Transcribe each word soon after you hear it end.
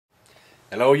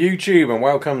Hello YouTube and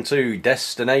welcome to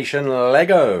Destination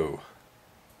Lego.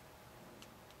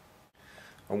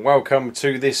 And welcome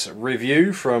to this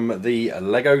review from the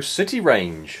LEGO City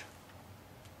range.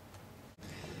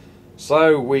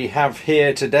 So we have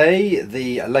here today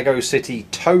the LEGO City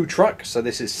tow truck. So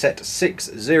this is set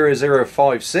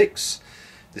 60056.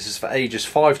 This is for ages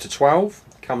 5 to 12.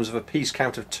 Comes with a piece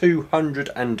count of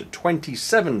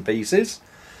 227 pieces.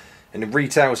 And it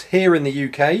retails here in the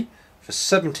UK for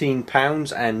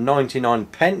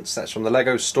 £17.99. That's from the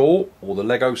LEGO Store or the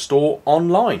LEGO Store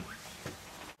online.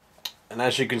 And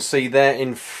as you can see there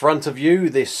in front of you,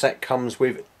 this set comes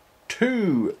with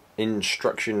two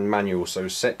instruction manuals, so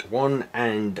set 1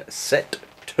 and set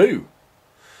 2.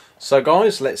 So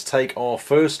guys, let's take our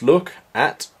first look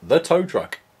at the tow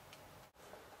truck.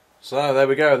 So there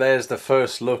we go, there's the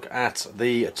first look at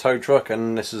the tow truck,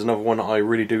 and this is another one I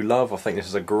really do love. I think this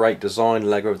is a great design.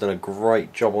 LEGO have done a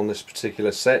great job on this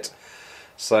particular set.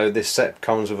 So this set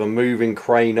comes with a moving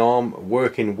crane arm,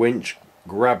 working winch,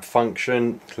 grab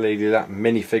function, clearly that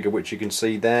minifigure which you can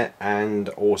see there, and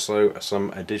also some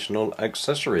additional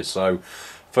accessories. So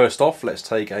first off, let's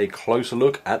take a closer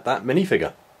look at that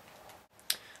minifigure.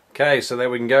 Okay, so there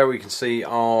we can go. We can see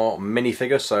our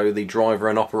minifigure, so the driver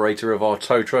and operator of our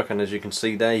tow truck, and as you can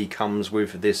see there, he comes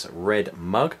with this red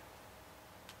mug.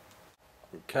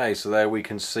 Okay, so there we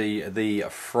can see the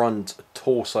front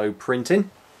torso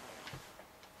printing,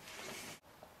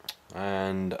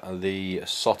 and the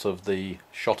shot of the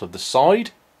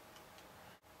side.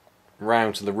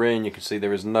 Round to the rear, and you can see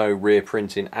there is no rear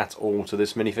printing at all to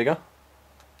this minifigure.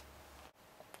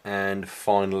 And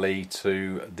finally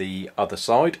to the other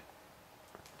side,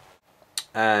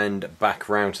 and back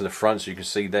round to the front, so you can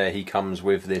see there he comes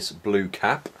with this blue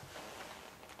cap,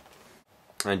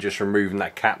 and just removing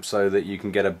that cap so that you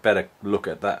can get a better look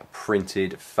at that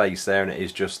printed face there, and it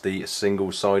is just the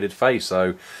single-sided face.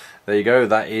 So there you go,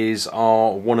 that is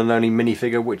our one and only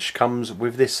minifigure which comes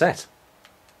with this set.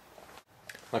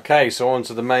 Okay, so on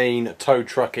to the main tow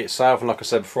truck itself, and like I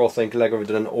said before, I think LEGO have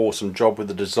done an awesome job with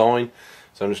the design.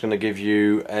 So I'm just going to give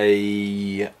you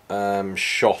a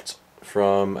shot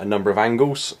from a number of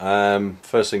angles.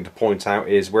 First thing to point out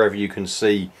is wherever you can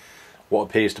see what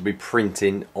appears to be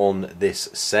printing on this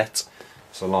set.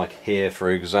 So like here for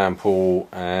example,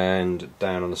 and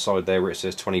down on the side there where it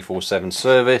says 24/7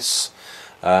 service,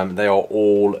 they are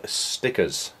all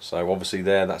stickers. So obviously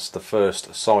there, that's the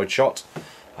first side shot.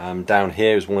 Down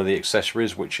here is one of the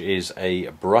accessories, which is a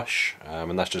brush,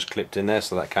 and that's just clipped in there,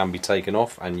 so that can be taken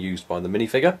off and used by the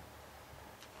minifigure.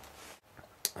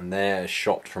 And there,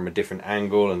 shot from a different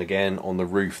angle, and again on the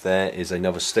roof there is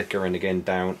another sticker, and again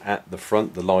down at the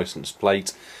front the license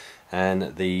plate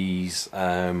and these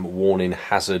warning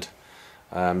hazard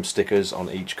stickers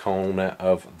on each corner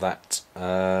of that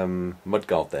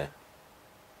mudguard there,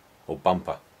 or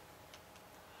bumper.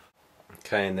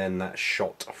 Okay, and then that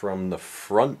shot from the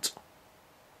front,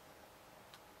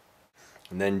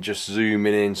 and then just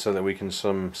zooming in so that we can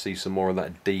see some more of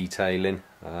that detailing.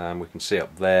 We can see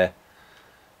up there,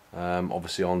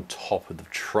 obviously on top of the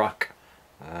truck,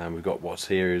 we've got what's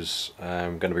here is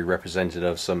going to be represented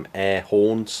of some air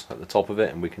horns at the top of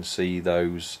it, and we can see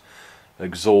those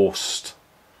exhaust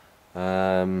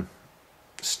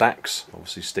stacks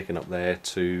obviously sticking up there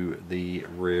to the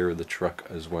rear of the truck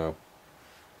as well.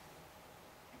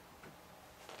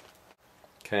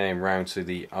 Okay, and round to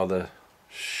the other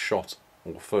shot,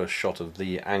 or first shot of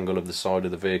the angle of the side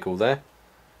of the vehicle there.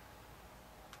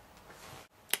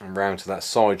 And round to that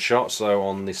side shot, so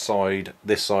on this side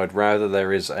rather,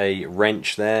 there is a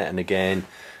wrench there, and again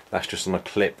that's just on a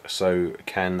clip, so it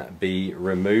can be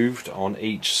removed. On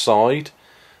each side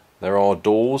there are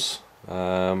doors,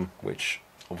 which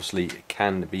obviously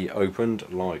can be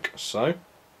opened like so.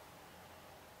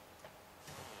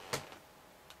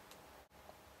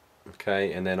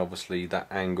 Okay, and then obviously that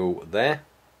angle there,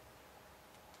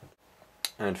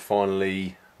 and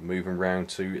finally moving round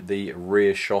to the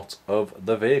rear shot of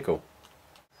the vehicle.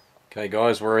 Okay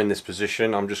guys, we're in this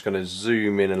position. I'm just going to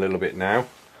zoom in a little bit now,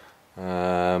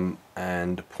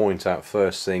 and point out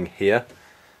first thing here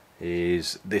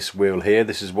is this wheel here.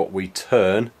 This is what we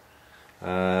turn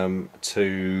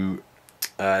to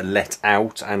let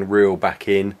out and reel back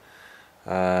in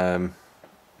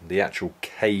the actual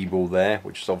cable there,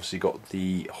 which has obviously got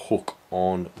the hook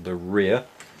on the rear,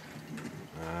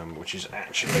 which is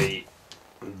actually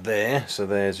there. So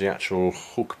there's the actual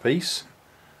hook piece,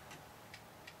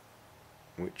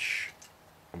 which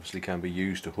obviously can be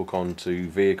used to hook onto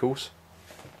vehicles.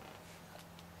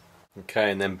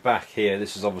 Okay, and then back here,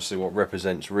 this is obviously what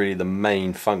represents really the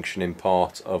main functioning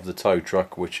part of the tow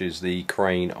truck, which is the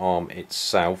crane arm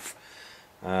itself.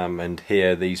 and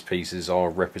here these pieces are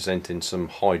representing some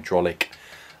hydraulic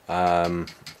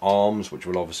arms, which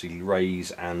will obviously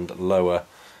raise and lower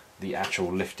the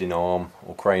actual lifting arm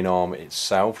or crane arm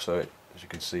itself. So as you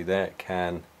can see there, it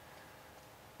can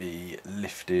be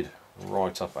lifted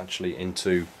right up actually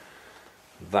into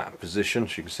that position.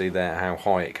 So you can see there how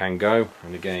high it can go,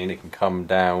 and again it can come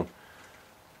down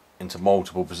into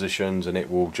multiple positions, and it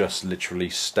will just literally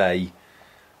stay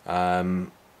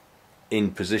in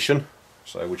position,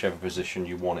 so whichever position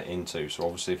you want it into. So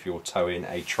obviously if you're towing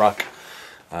a truck,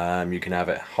 you can have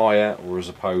it higher, or as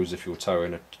opposed if you're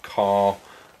towing a car,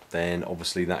 then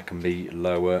obviously that can be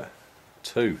lower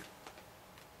too.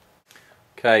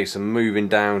 Okay, so moving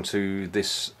down to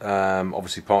this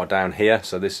obviously part down here,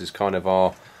 so this is kind of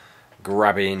our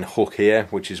grabbing hook here,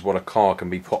 which is what a car can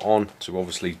be put on to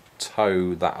obviously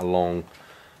tow that along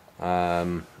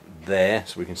there.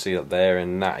 So we can see that there,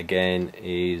 and that again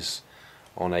is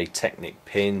on a Technic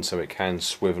pin, so it can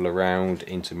swivel around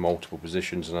into multiple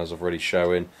positions, and as I've already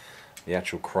shown, the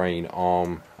actual crane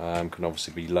arm can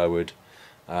obviously be lowered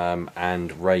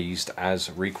and raised as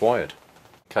required.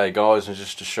 Okay guys, and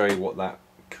just to show you what that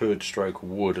could stroke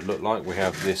would look like, we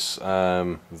have this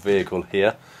vehicle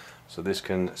here. So this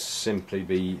can simply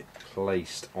be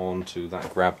placed onto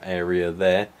that grab area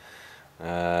there,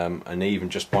 and even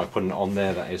just by putting it on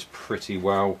there, that is pretty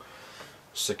well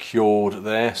secured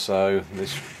there, so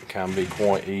this can be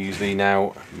quite easily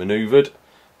now manoeuvred.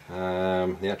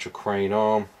 The actual crane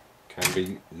arm can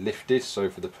be lifted, so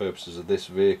for the purposes of this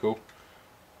vehicle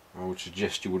I would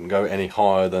suggest you wouldn't go any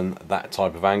higher than that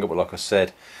type of angle, but like I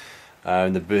said,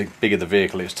 the bigger the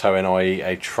vehicle it's towing, i.e.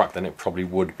 a truck, then it probably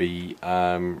would be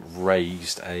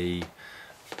raised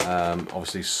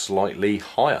obviously slightly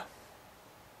higher.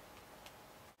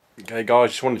 Okay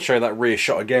guys, just wanted to show that rear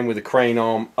shot again with the crane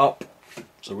arm up,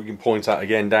 so we can point out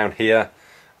again down here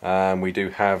we do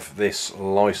have this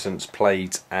license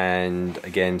plate, and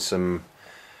again some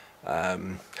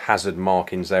hazard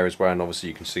markings there as well, and obviously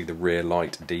you can see the rear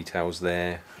light details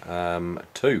there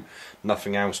too.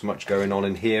 Nothing else much going on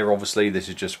in here. Obviously this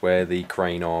is just where the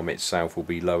crane arm itself will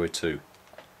be lowered to.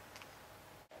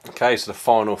 Okay, so the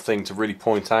final thing to really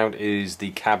point out is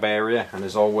the cab area, and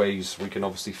as always we can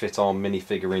obviously fit our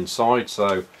minifigure inside.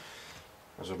 So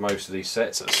as with most of these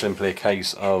sets, it's simply a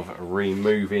case of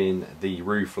removing the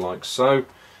roof like so,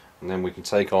 and then we can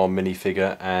take our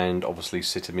minifigure and obviously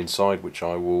sit him inside, which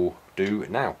I will do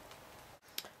now.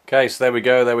 Okay, so there we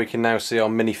go. There we can now see our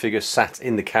minifigure sat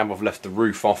in the cab. I've left the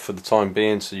roof off for the time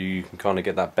being, so you can kind of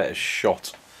get that better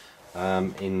shot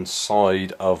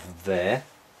inside of there.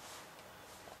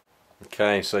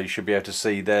 Okay, so you should be able to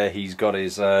see there he's got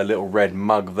his little red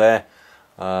mug there,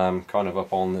 kind of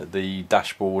up on the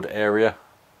dashboard area.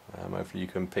 Hopefully you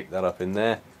can pick that up in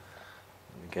there.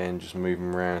 Again, just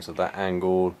moving around to that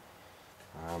angle,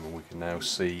 and we can now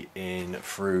see in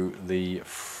through the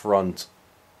front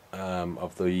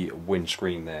of the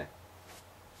windscreen there.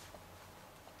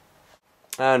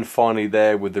 And finally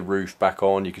there, with the roof back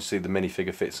on, you can see the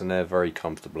minifigure fits in there very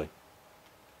comfortably.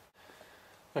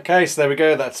 Okay, so there we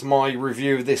go, that's my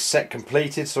review of this set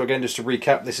completed. So again, just to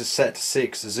recap, this is set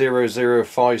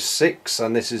 60056,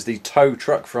 and this is the tow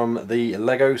truck from the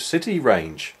LEGO City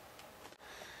range.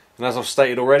 And as I've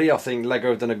stated already, I think LEGO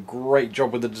have done a great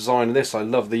job with the design of this. I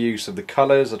love the use of the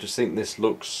colours. I just think this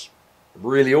looks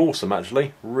really awesome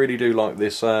actually. Really do like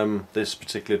this this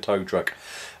particular tow truck.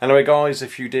 Anyway guys,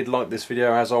 if you did like this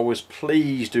video, as always,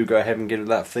 please do go ahead and give it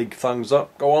that big thumbs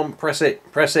up. Go on, press it,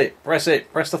 press it, press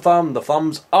it, press the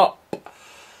thumbs up.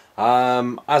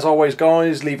 As always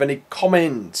guys, leave any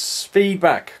comments,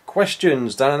 feedback,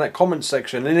 questions down in that comment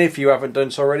section, and if you haven't done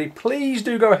so already, please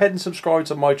do go ahead and subscribe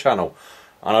to my channel,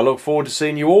 and I look forward to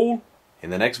seeing you all in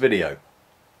the next video.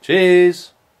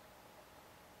 Cheers!